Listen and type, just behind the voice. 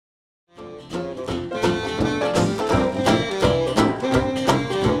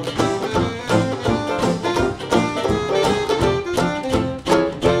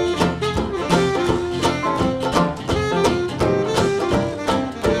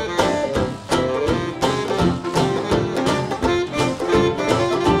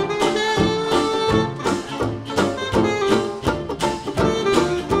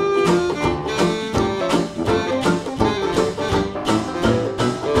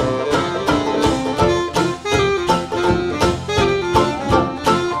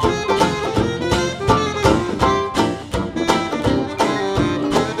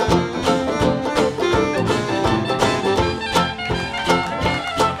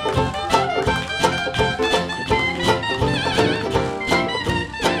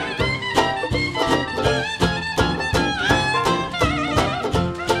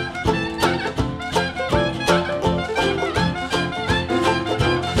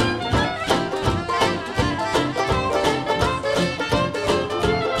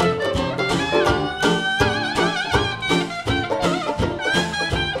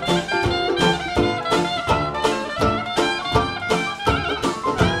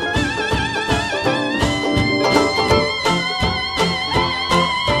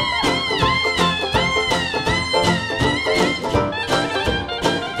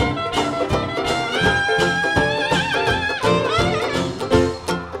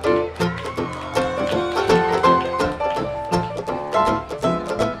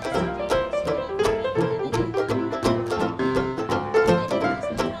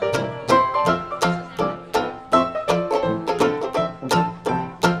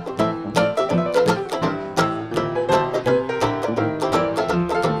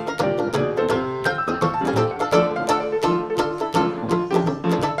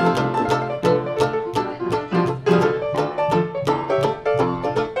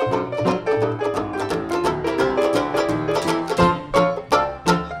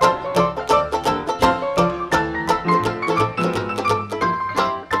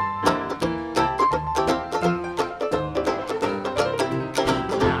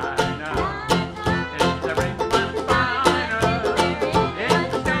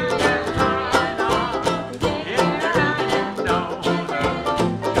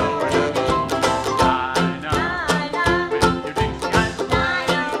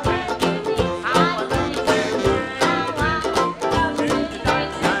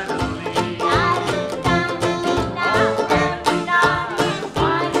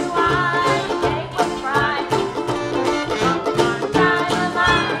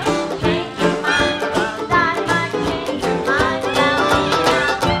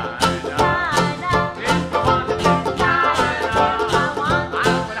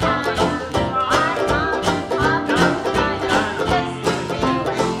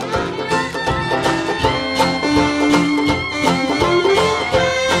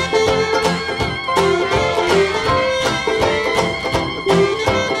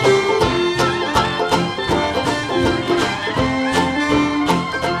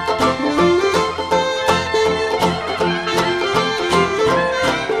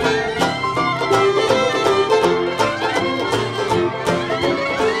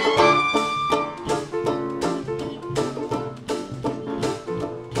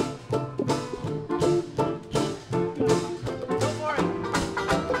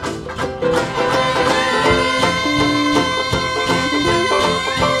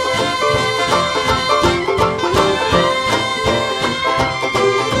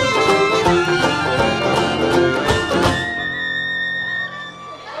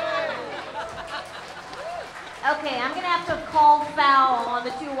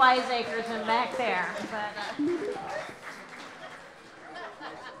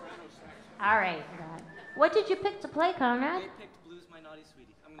All right. What did you pick to play, Conrad? They picked Blues My Naughty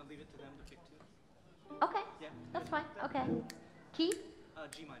Sweetie. I'm going to leave it to them to pick too. Okay. Yeah. That's fine. Okay. Keith?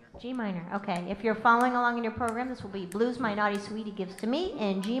 G minor. G minor. Okay. If you're following along in your program, this will be Blues My Naughty Sweetie Gives to Me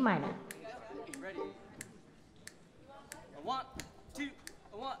in G minor. Ready? A one, two,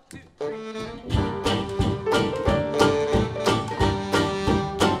 a one, two, three.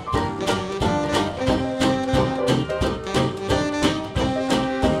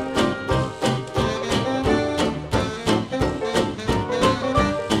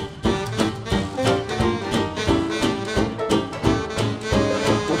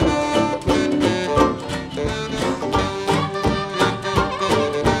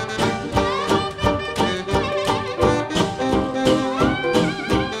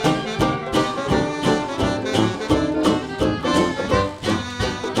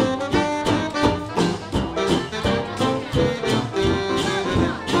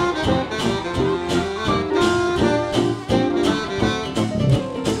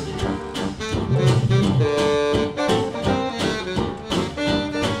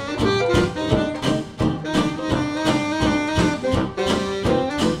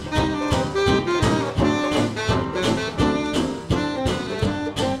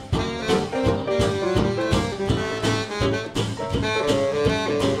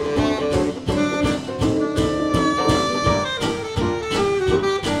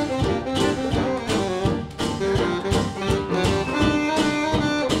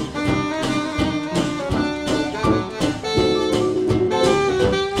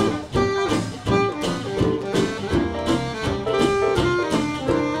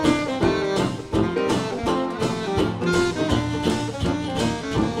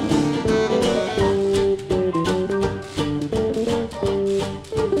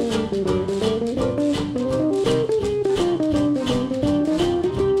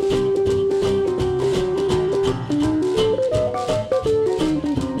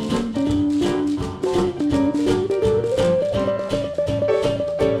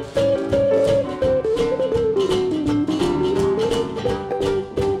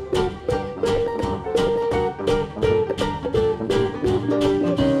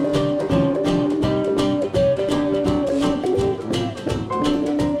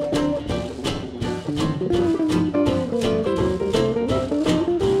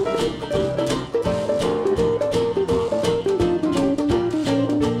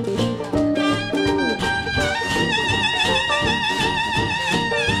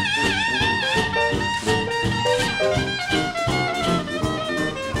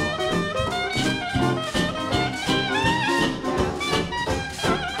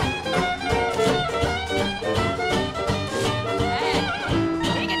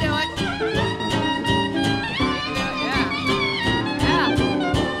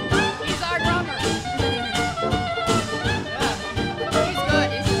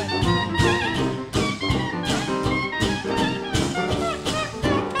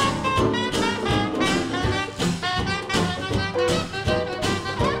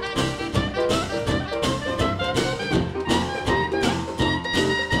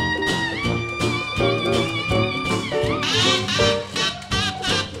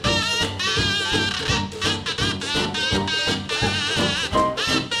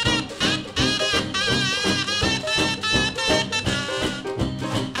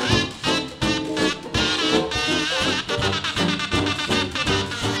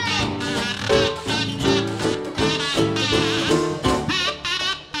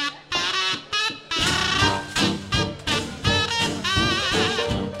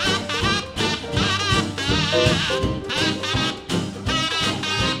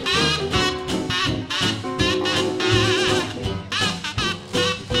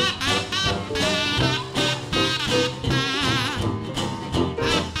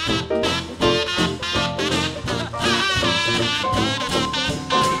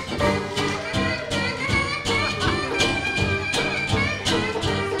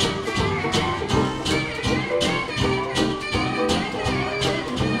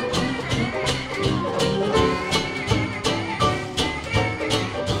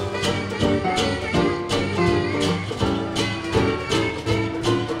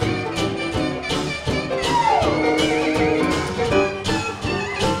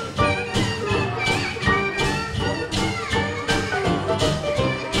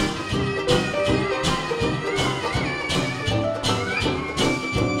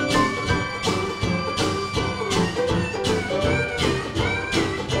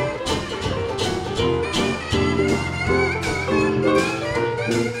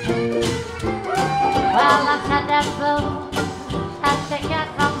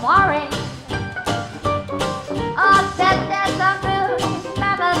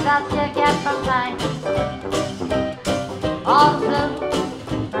 sunshine. All the blue,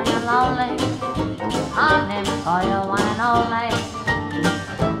 when you're lonely, I'm in for your one and only.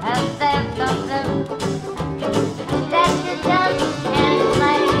 And there's something that you just can't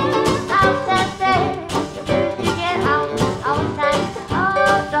say. Out that day, you get out outside,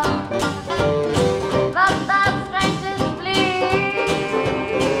 oh, don't. But the strangest please,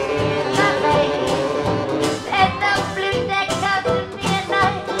 the lady, it's the blue that comes to me at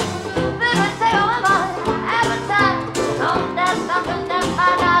night. But I say, oh, am I every time? Oh, there's something that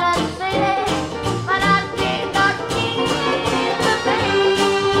I gotta say. But I did not need the pain.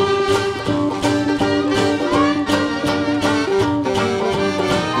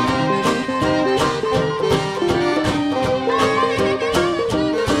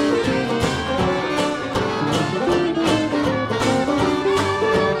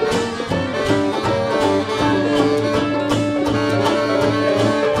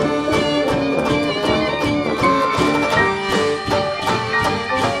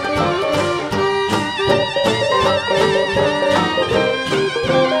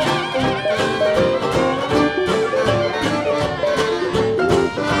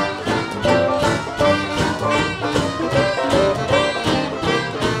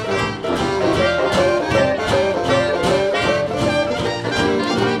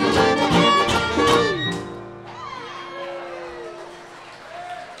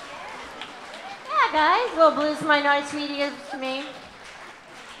 Yeah, guys, little blues my naughty sweetie gives to me.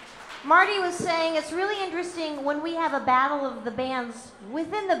 Marty was saying it's really interesting when we have a battle of the bands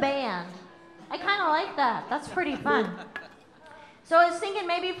within the band. I kind of like that. That's pretty fun. So I was thinking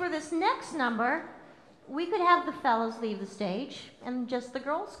maybe for this next number, we could have the fellas leave the stage and just the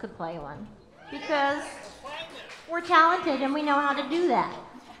girls could play one. Because we're talented and we know how to do that.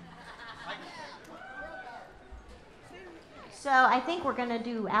 So I think we're gonna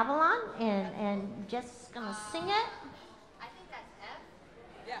do Avalon and Jess is gonna sing it. I think that's F.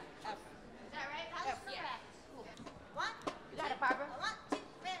 Yeah, F. Is that right? How's F. the correct? Cool. One, You got it, Barbara. 1, 2,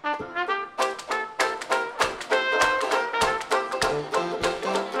 3.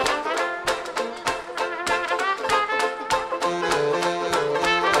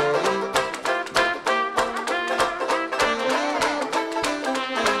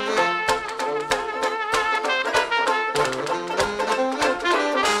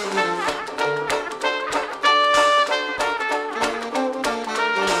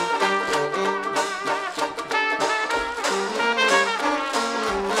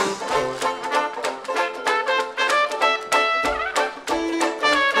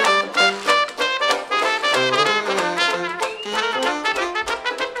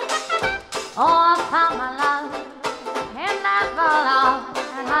 Oh, I found my love in that ball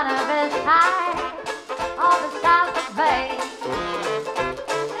and honey this time on the south of Bay.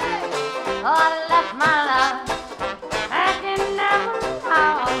 Oh, I left my love and you never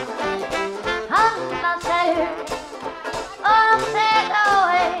found. I said, oh, I said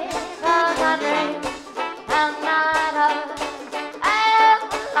away 'cause I dreamed and night of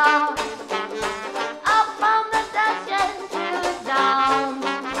Avalon up from the Dutchess to the dawn.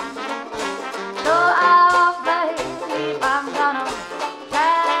 So I'll baby, I'm gonna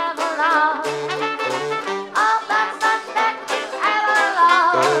travel on.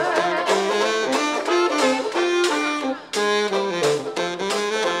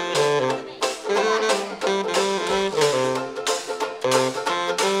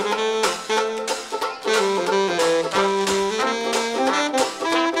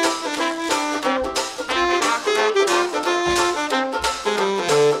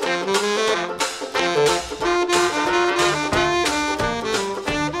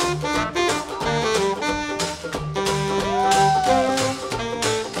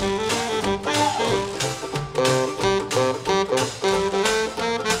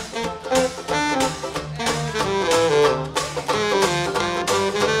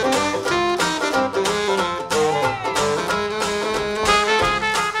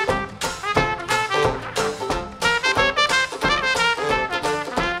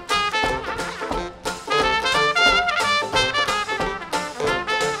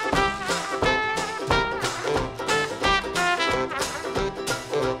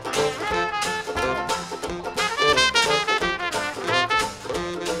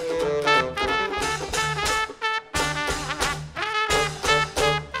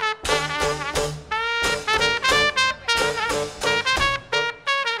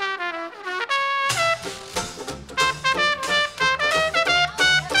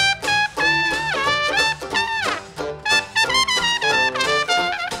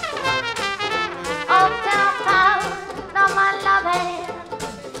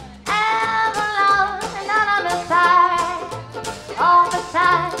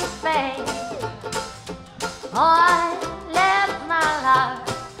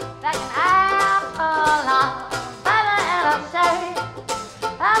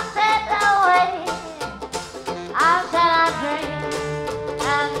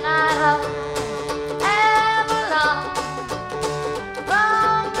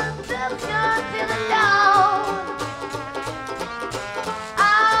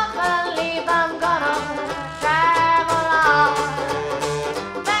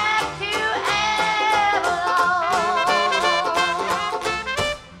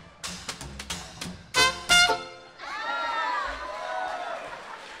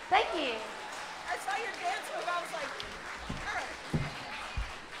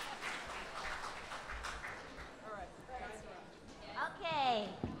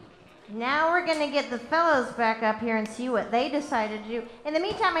 Now we're going to get the fellows back up here and see what they decided to do. In the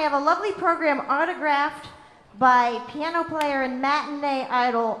meantime, I have a lovely program autographed by piano player and matinee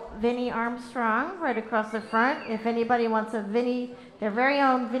idol Vinnie Armstrong right across the front. If anybody wants a their very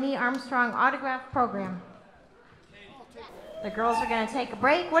own Vinnie Armstrong autograph program. The girls are going to take a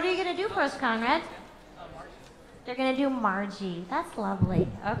break. What are you going to do for us, Conrad? They're going to do Margie. That's lovely.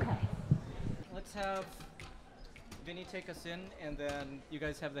 Okay. Let's have Vinny take us in, and then you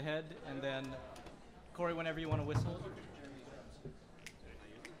guys have the head, and then Corey, whenever you want to whistle.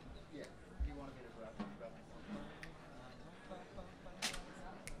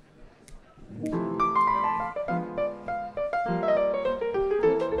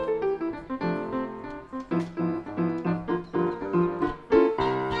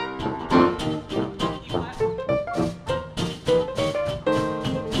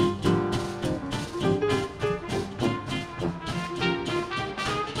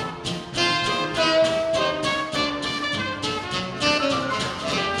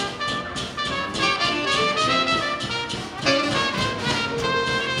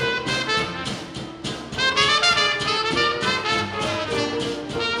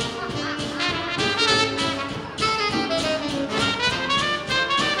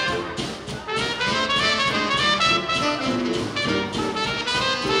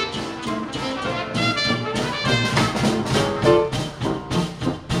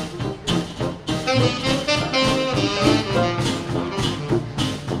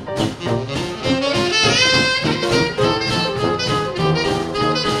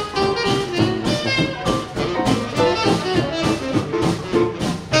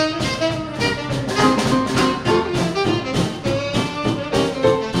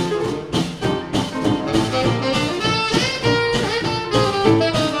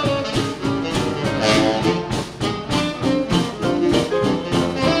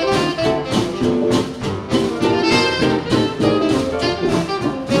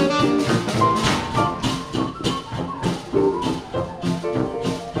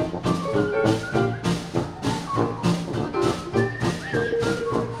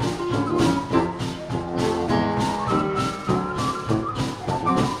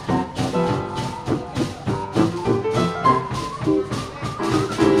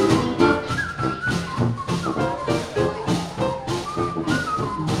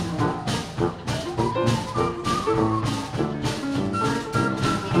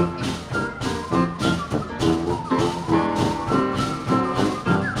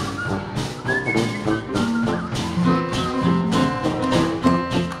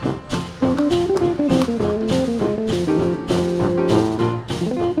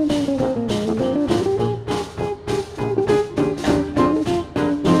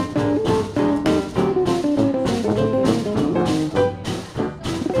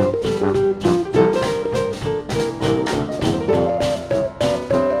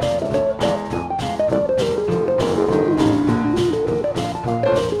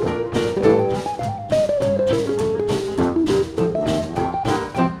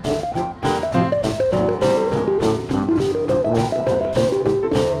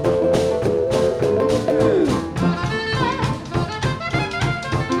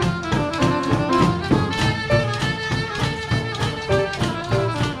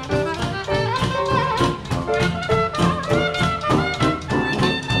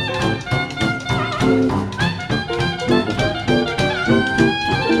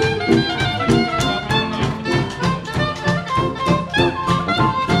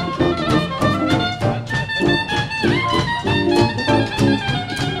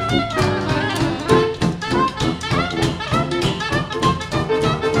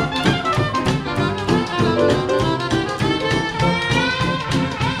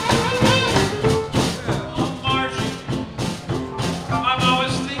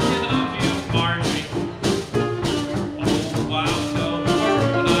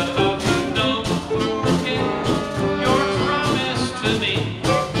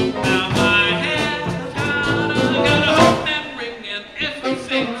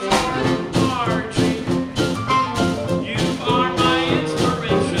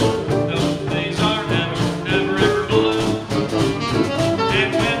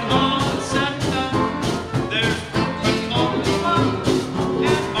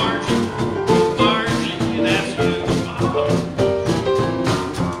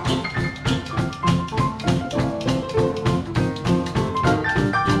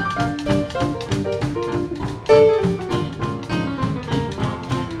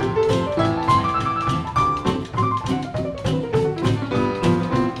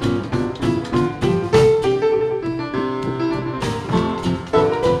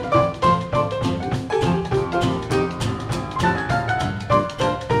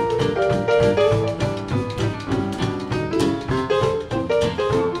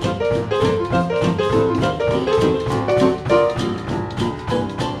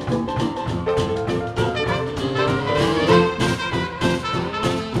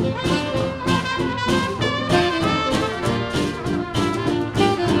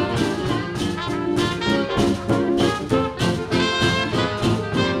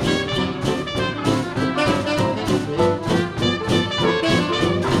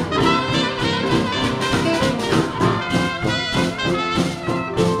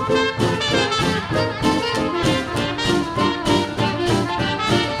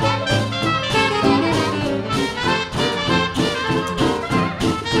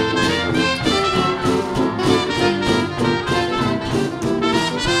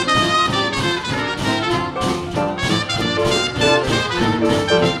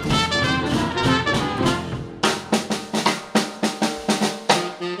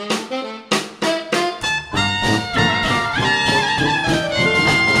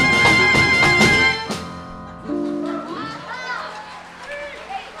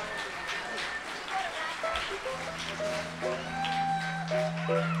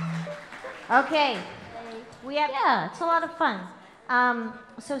 Okay. Yeah, it's a lot of fun.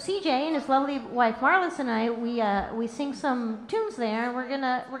 So CJ and his lovely wife Marlis and I, we sing some tunes there. We're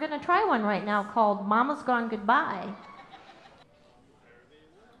gonna try one right now called "Mama's Gone Goodbye."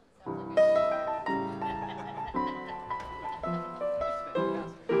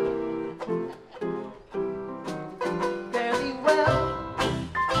 Fairly well.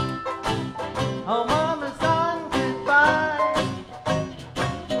 Oh, Mama's gone goodbye.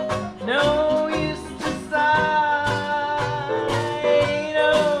 No use to sigh,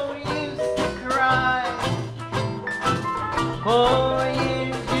 no use to cry. For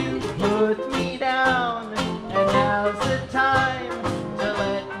years you put me down, and now's the time to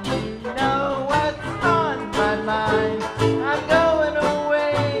let you know what's on my mind. I'm going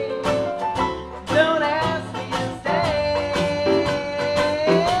away. Don't ask me to stay.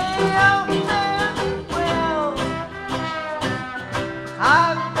 Oh, farewell.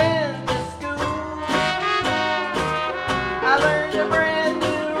 I've been to school. I learned a brand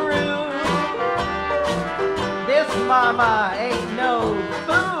new rule. This mama ain't no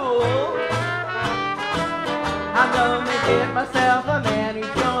fool. I'm gonna get myself a man who's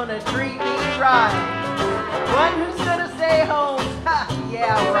gonna treat me right. One who's gonna stay home. Ha,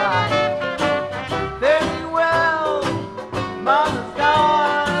 yeah, right. Very well, Mama's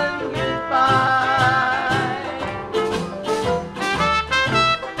gone goodbye.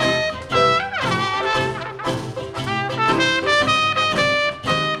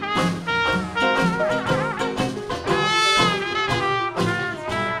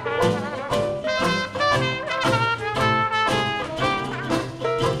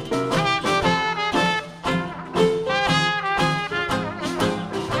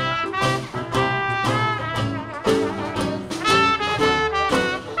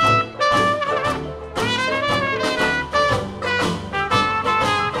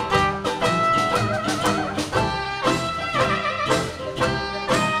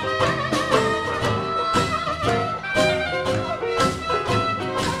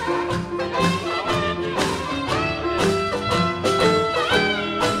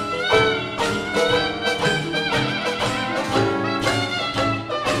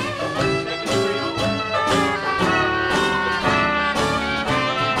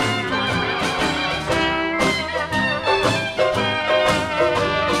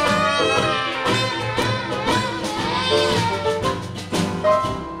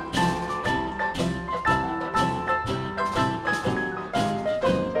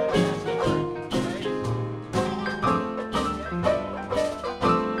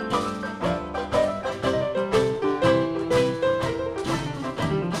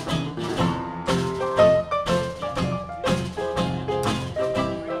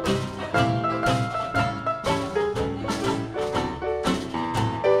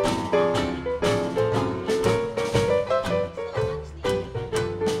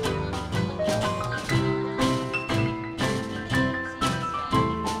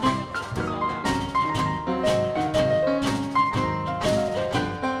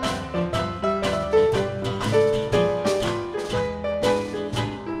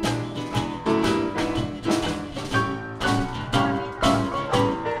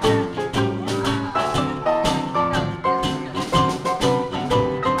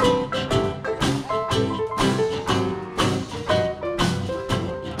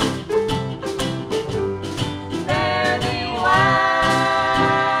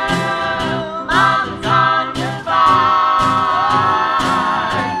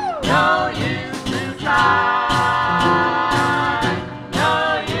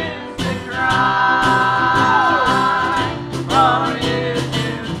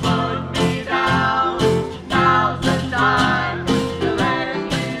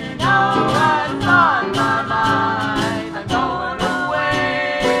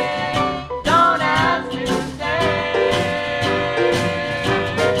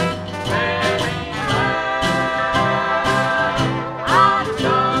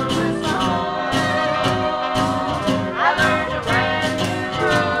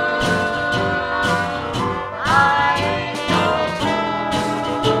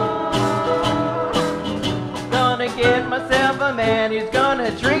 man who's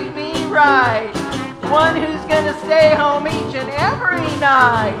gonna treat me right. One who's gonna stay home each and every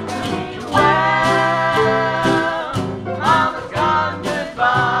night. Well, Mama's gone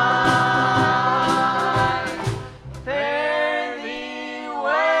goodbye. Fare thee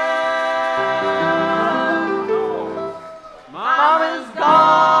well. Mama's gone.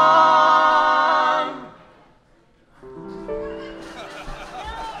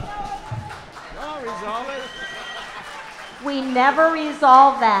 Well, resolve it. We never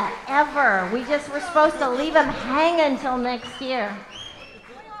resolved that, ever. We just were supposed to leave him hanging until next year. What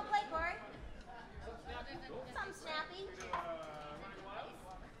do you want to play, Corey? Something snappy?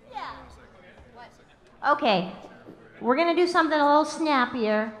 Yeah. What? Okay. We're going to do something a little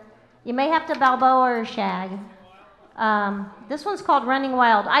snappier. You may have to Balboa or shag. This one's called Running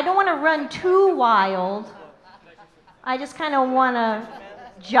Wild. I don't want to run too wild. I just kind of want to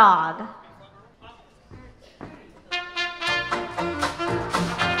jog.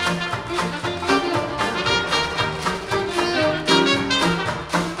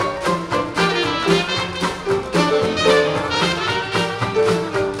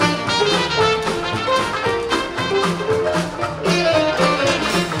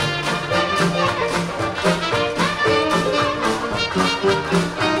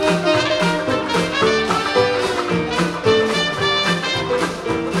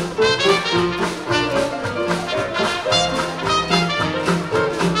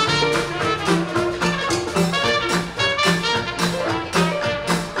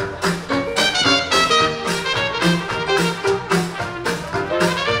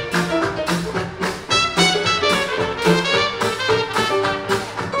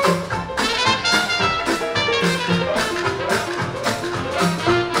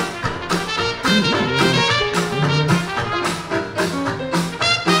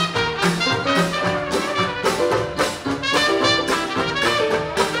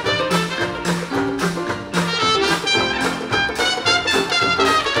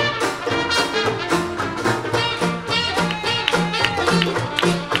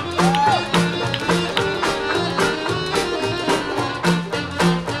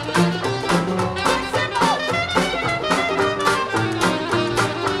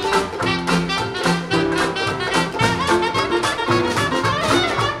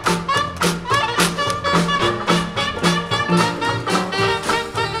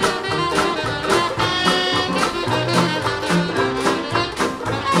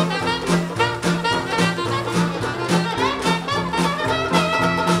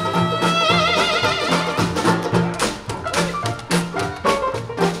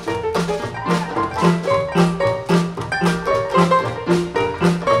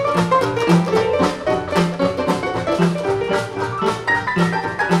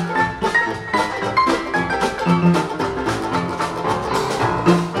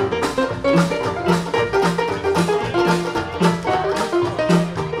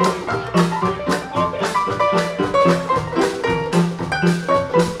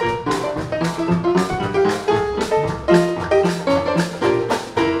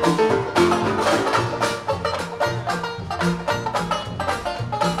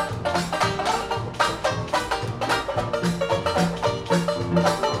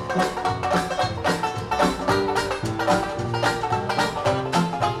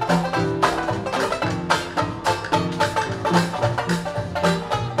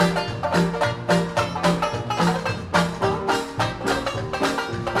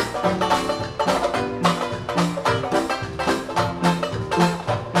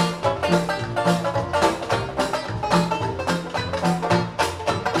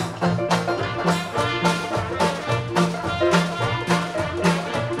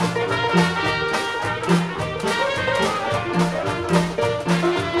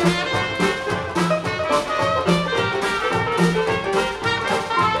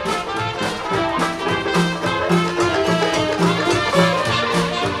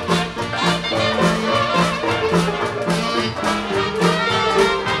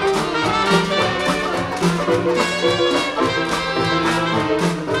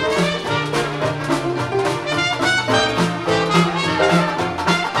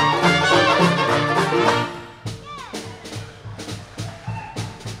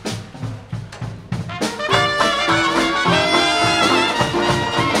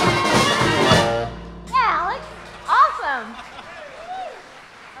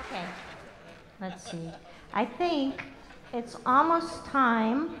 I think it's almost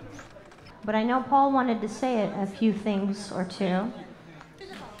time, but I know Paul wanted to say a few things or two.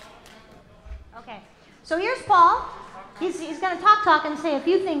 Okay, so here's Paul. He's going to talk and say a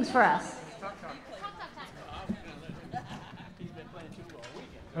few things for us.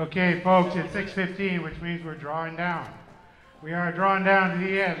 Okay, folks, it's 6:15, which means we're drawing down. We are drawing down to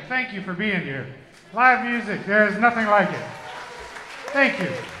the end. Thank you for being here. Live music, there is nothing like it. Thank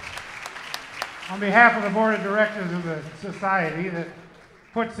you. On behalf of the board of directors of the society that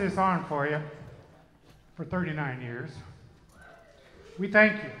puts this on for you for 39 years, we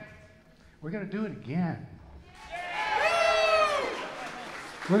thank you. We're going to do it again.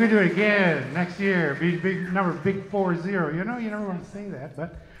 We're going to do it again next year. Big number, big 40. You know, you never want to say that,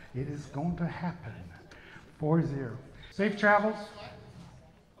 but it is going to happen. 40. Safe travels.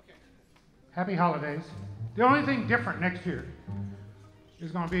 Happy holidays. The only thing different next year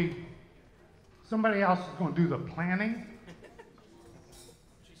is going to be somebody else is going to do the planning,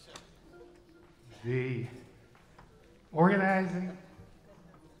 the organizing,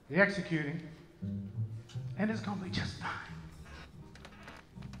 the executing, and it's going to be just fine.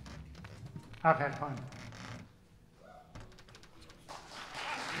 I've had fun.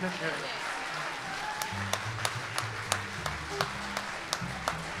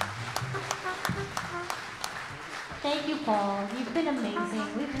 Thank you, Paul. You've been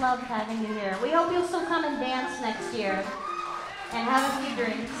amazing. We've loved having you here. We hope you'll still come and dance next year and have a few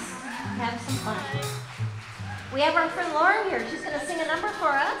drinks, have some fun. We have our friend Lauren here. She's going to sing a number for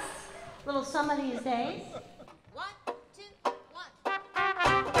us. Little Some of These Days. 1, 2, 1.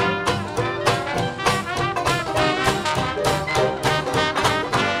 Thank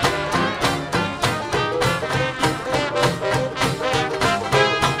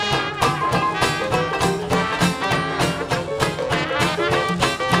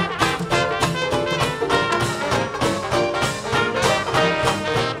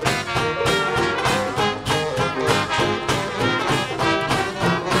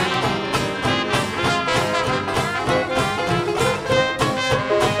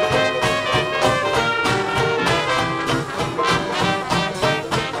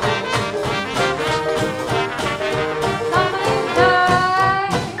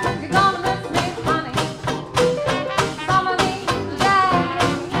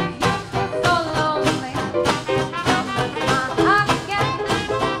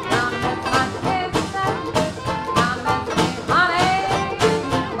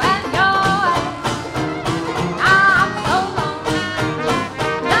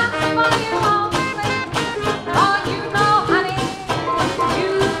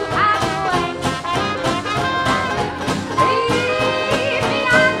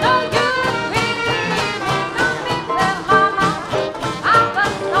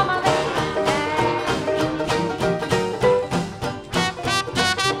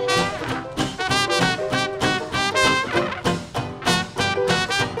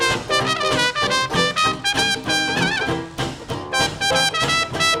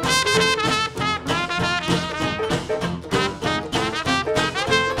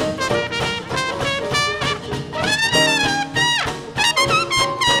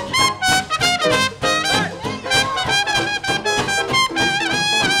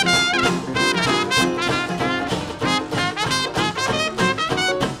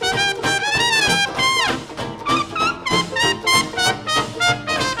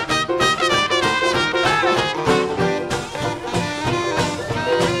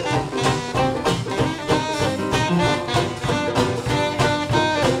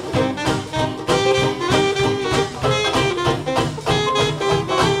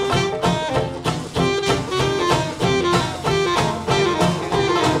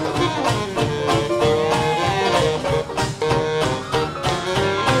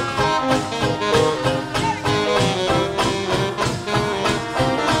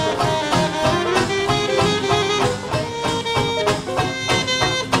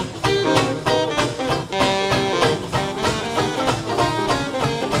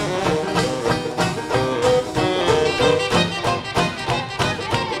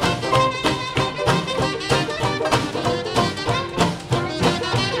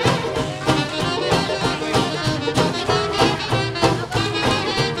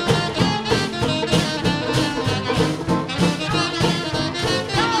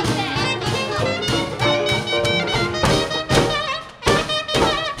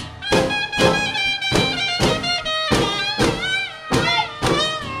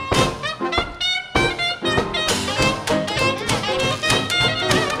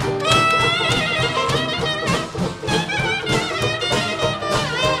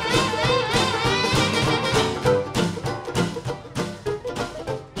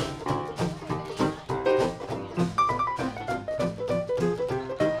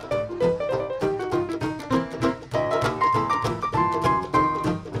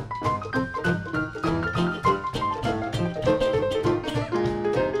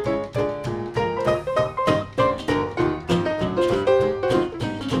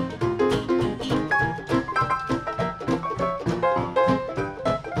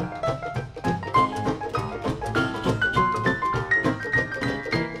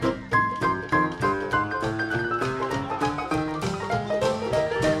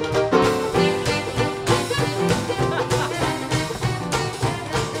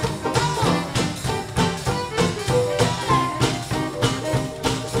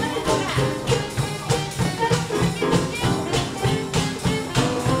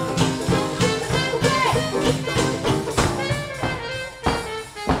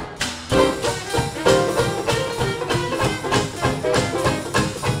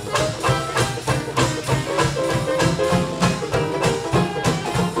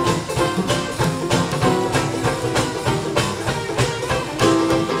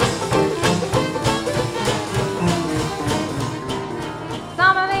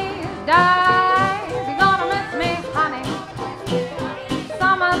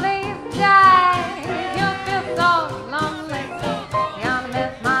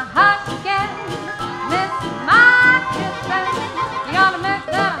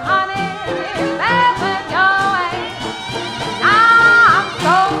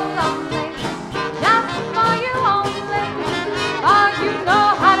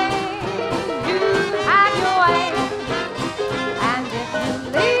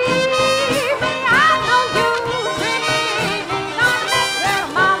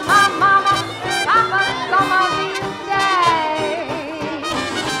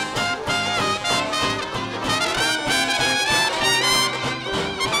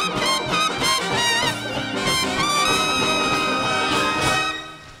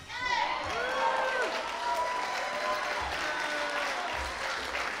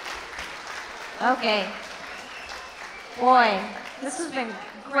Okay. Boy, this has been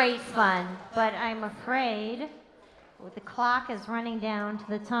great fun, but I'm afraid the clock is running down to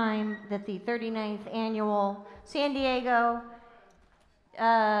the time that the 39th annual San Diego,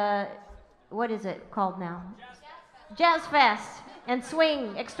 what is it called now? Jazz Fest and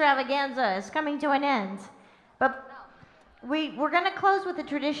Swing Extravaganza is coming to an end. But we're going to close with the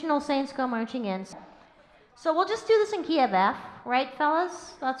traditional Saints Go Marching In. So we'll just do this in key of F, right,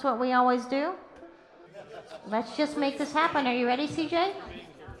 fellas? That's what we always do. Let's just make this happen. Are you ready, CJ?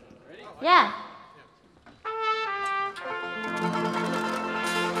 Yeah.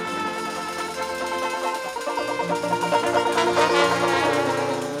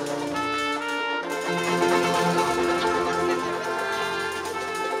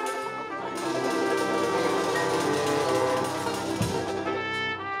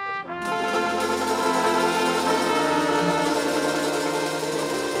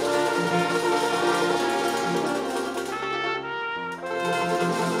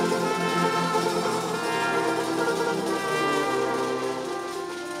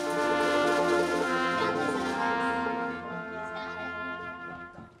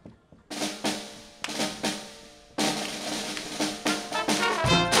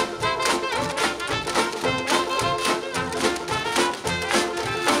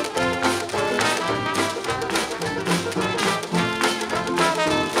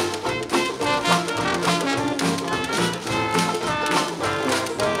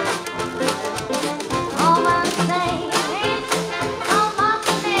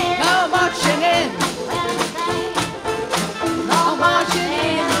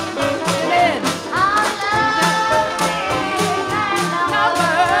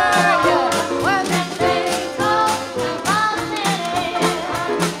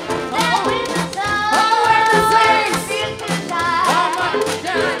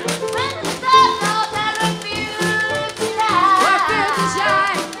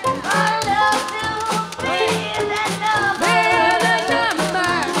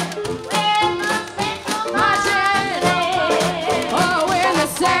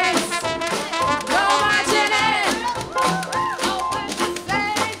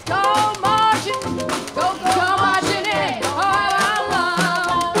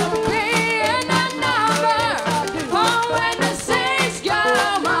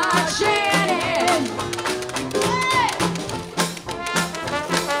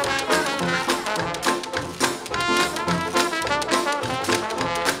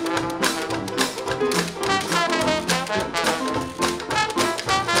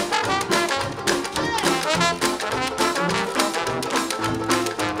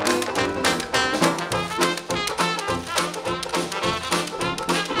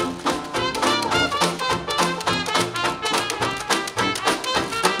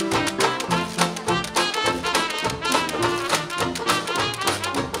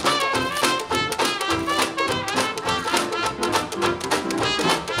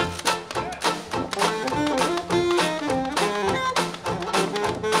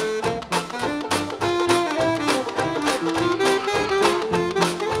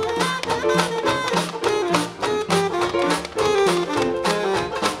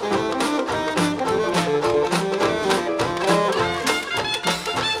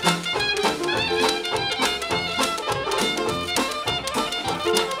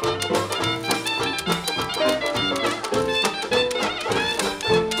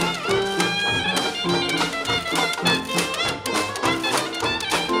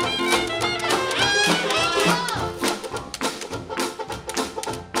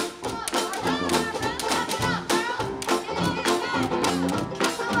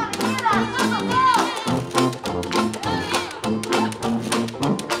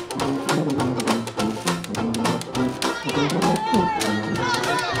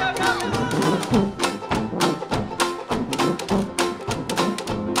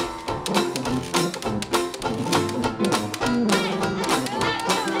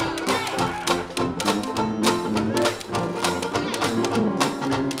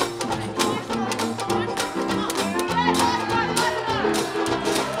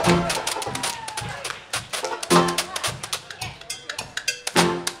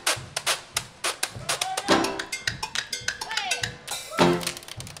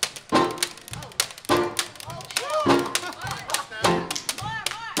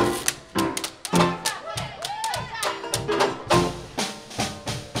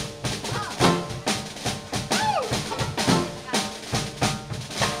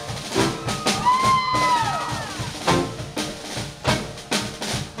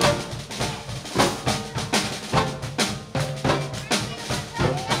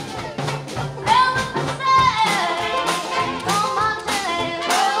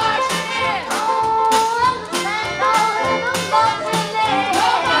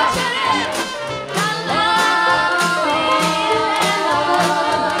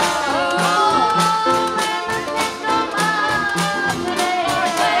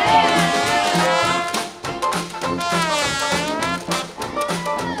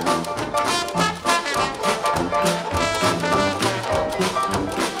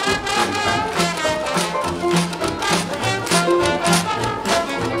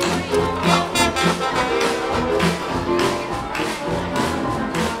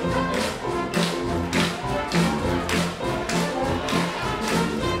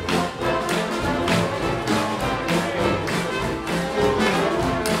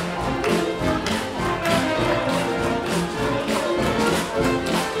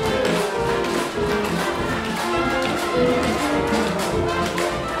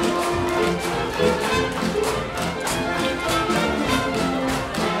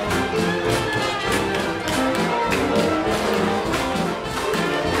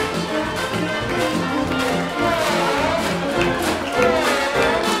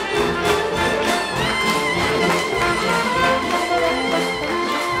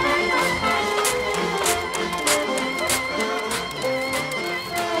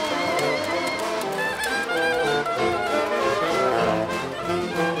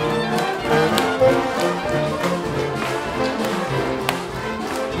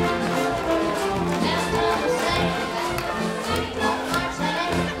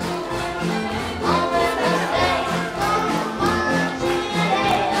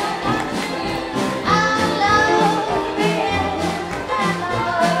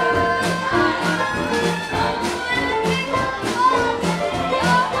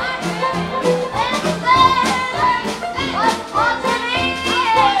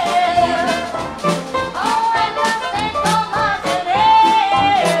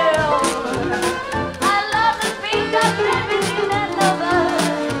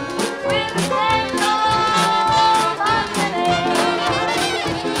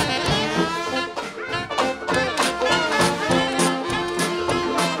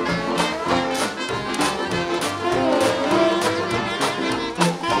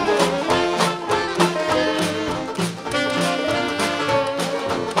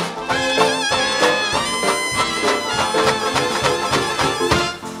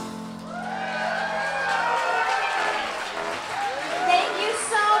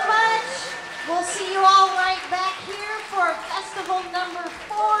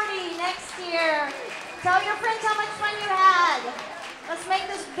 Tell your friends how much fun you had. Let's make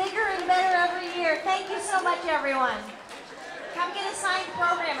this bigger and better every year. Thank you so much, everyone. Come get a signed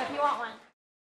program if you want one.